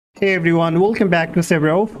Hey everyone, welcome back to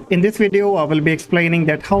SebRauf. In this video, I will be explaining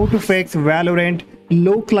that how to fix Valorant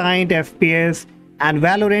low client FPS and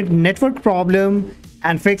Valorant network problem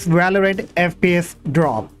and fix Valorant FPS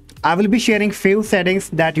drop. I will be sharing few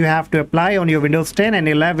settings that you have to apply on your Windows 10 and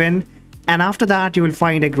 11, and after that you will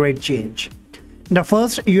find a great change. Now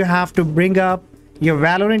first you have to bring up your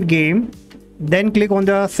Valorant game, then click on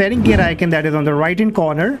the setting gear icon that is on the right hand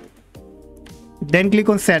corner, then click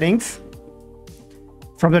on settings.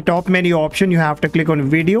 From the top menu option, you have to click on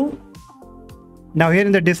video. Now here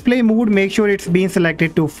in the display mode, make sure it's been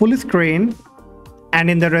selected to full screen. And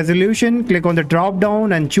in the resolution, click on the drop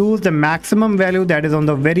down and choose the maximum value that is on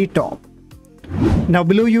the very top. Now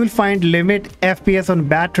below you will find limit FPS on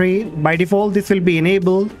battery. By default, this will be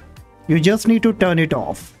enabled. You just need to turn it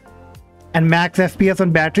off. And max FPS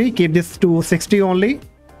on battery, keep this to 60 only.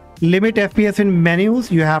 Limit FPS in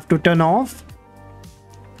menus, you have to turn off.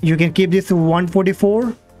 You can keep this to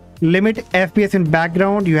 144. Limit FPS in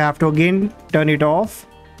background, you have to again turn it off.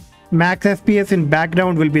 Max FPS in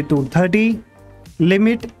background will be to 30.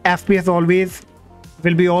 Limit FPS always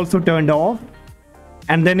will be also turned off.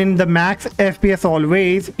 And then in the max FPS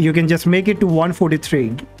always, you can just make it to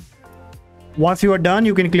 143. Once you are done,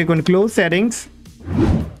 you can click on close settings.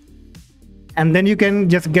 And then you can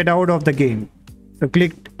just get out of the game. So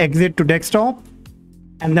click exit to desktop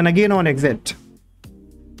and then again on exit.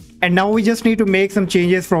 And now we just need to make some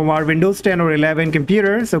changes from our Windows 10 or 11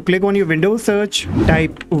 computer. So click on your Windows search,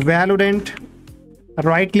 type Valorant,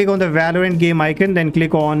 right click on the Valorant game icon, then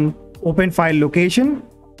click on open file location.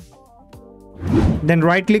 Then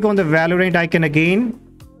right click on the Valorant icon again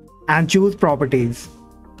and choose properties.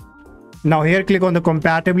 Now here click on the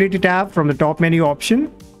compatibility tab from the top menu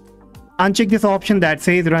option. Uncheck this option that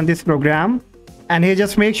says run this program. And here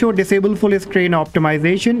just make sure disable full screen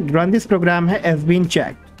optimization. Run this program has been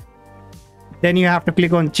checked. Then you have to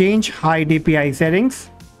click on change high DPI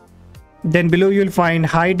settings. Then below you'll find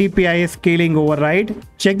high DPI scaling override.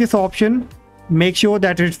 Check this option. Make sure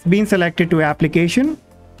that it's been selected to application.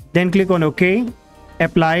 Then click on OK,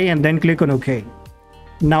 apply and then click on OK.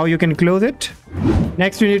 Now you can close it.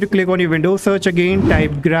 Next you need to click on your Windows search again,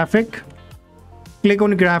 type graphic. Click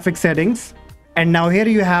on graphic settings. And now here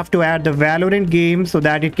you have to add the Valorant game so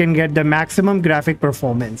that it can get the maximum graphic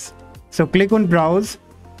performance. So click on browse.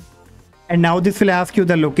 And now this will ask you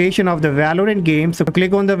the location of the Valorant game. So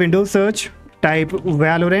click on the Windows search, type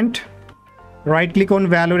Valorant, right click on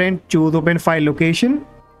Valorant, choose open file location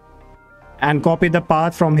and copy the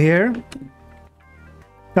path from here.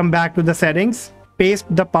 Come back to the settings, paste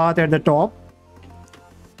the path at the top,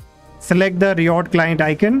 select the Riot client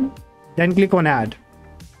icon, then click on add.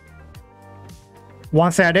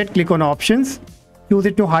 Once added, click on options, choose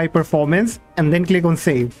it to high performance and then click on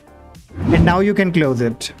save. And now you can close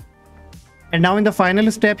it. And now in the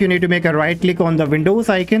final step, you need to make a right click on the Windows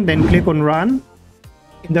icon, then click on run.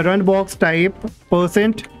 In the run box, type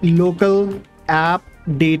 %local app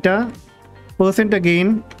data %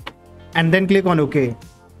 again, and then click on OK.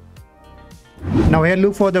 Now here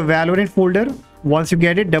look for the Valorant folder. Once you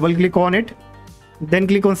get it, double click on it, then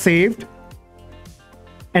click on saved.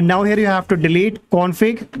 And now here you have to delete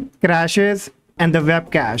config, crashes, and the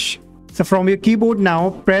web cache. So from your keyboard now,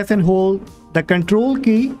 press and hold the control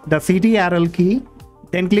key, the CTRL key,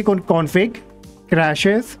 then click on config,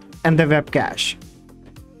 crashes, and the web cache.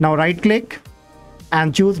 Now right click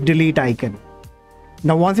and choose delete icon.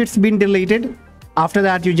 Now once it's been deleted, after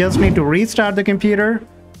that you just need to restart the computer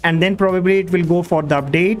and then probably it will go for the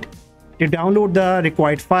update to download the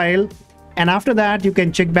required file. And after that you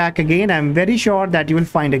can check back again. I'm very sure that you will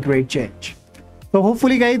find a great change. So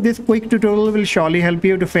hopefully guys, this quick tutorial will surely help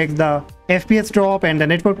you to fix the FPS drop and the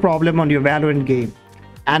network problem on your Valorant game.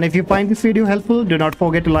 And if you find this video helpful, do not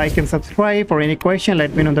forget to like and subscribe. For any question,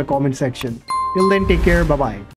 let me know in the comment section. Till then, take care. Bye-bye.